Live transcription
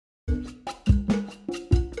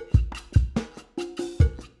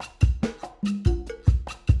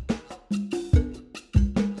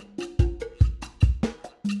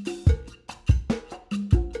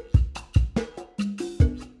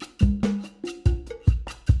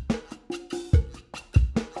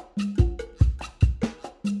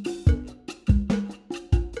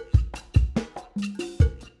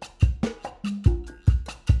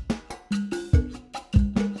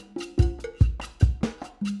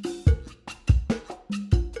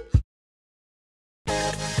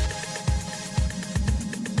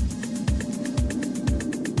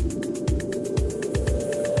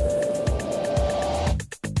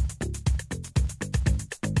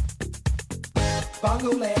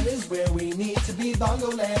Bongoland is where we need to be,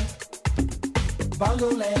 Bongoland.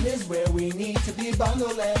 Bongoland is where we need to be,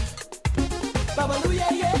 Bongoland. Babaloo,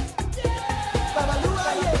 yeah, yeah. Babaloo,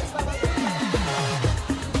 yeah,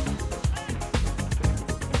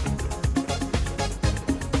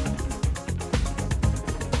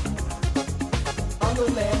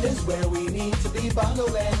 Bongoland is where we need to be,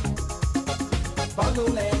 Bongoland.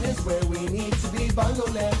 Bongoland is where we need to be,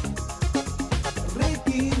 Bongoland.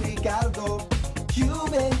 Ricky, Ricardo,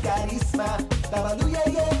 Cuban charisma. Babaloo, yeah,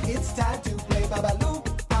 yeah, it's time to play Babaloo,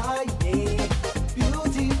 ah, yeah.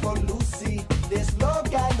 Beautiful Lucy, this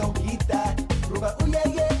loca loquita. Rumba, ooh, yeah,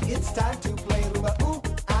 yeah, it's time to play Rumba, ooh,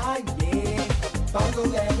 ah, yeah.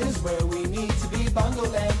 Bongoland is where we need to be,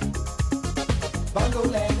 Bongoland.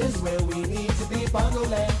 Bongoland is where we need to be,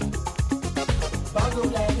 Bongoland.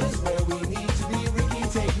 Bongoland is where we need to be. Ricky,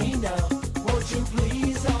 take me now. Won't you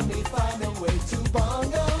please help me find a way to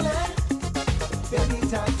Bongoland? Baby,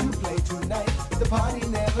 time to play tonight. The party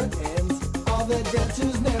never ends. All the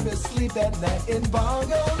dancers never sleep at night in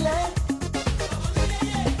Bongoland.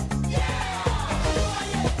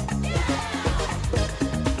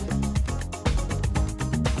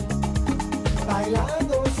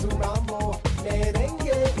 Bailando su mambo,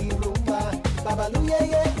 merengue y rumba. Babaloo, yeah,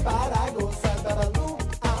 yeah, para gozar. Babaloo,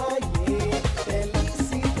 ah, yeah.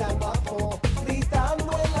 Felicita guapo,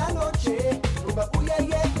 gritando en la noche. Rumba, ooh, yeah,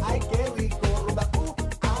 yeah, ay, qué rico. Rumba, ooh,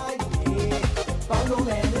 ah, yeah.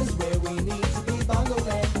 Bongoland is where we need to be,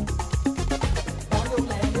 Bongoland.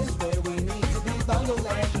 Bongoland is where we need to be,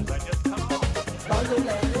 Bongoland.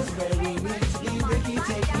 Bongoland is where we need to be. Ricky,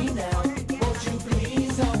 take me now. Won't you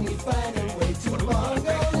please help me find a way to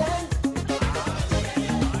Bongoland?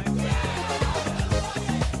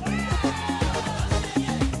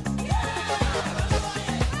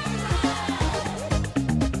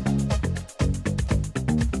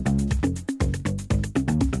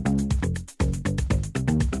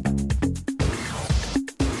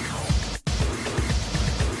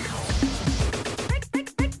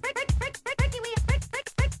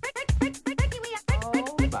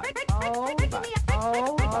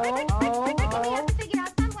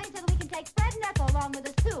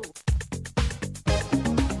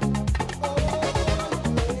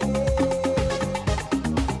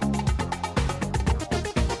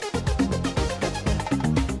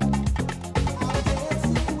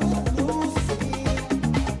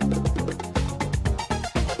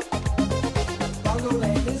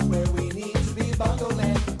 Bongoland is where we need to be,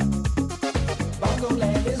 Bongoland.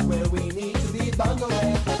 Bongoland is where we need to be,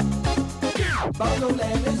 Bongoland.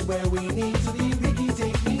 Bongoland is where we need to be. Ricky,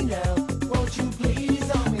 take me now. Won't you please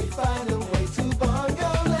help me find a way to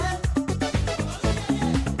Bongoland?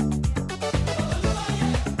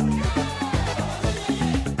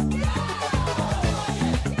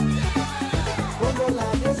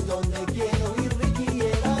 Bongoland es donde quiero ir, Ricky,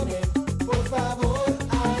 llévame. Por favor,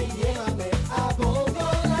 ay, llévame a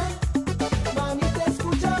Bongoland. Mamita,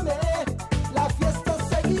 escúchame, la fiesta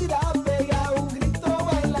seguirá. Pega un grito,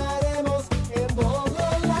 bailaremos en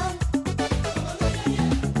Bongoland.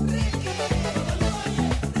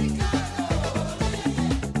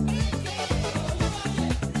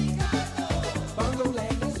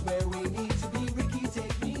 Bongoland is where we need to be. Ricky,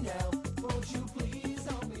 take me now. Won't you please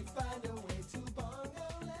help me find a way to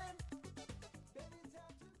Bongoland? Baby,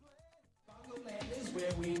 time to play. Bongoland is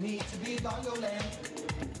where we need to be, Bongoland.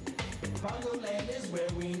 Bongoland is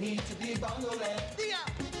where we need to be, Bongoland.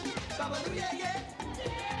 Babaloo, yeah, yeah.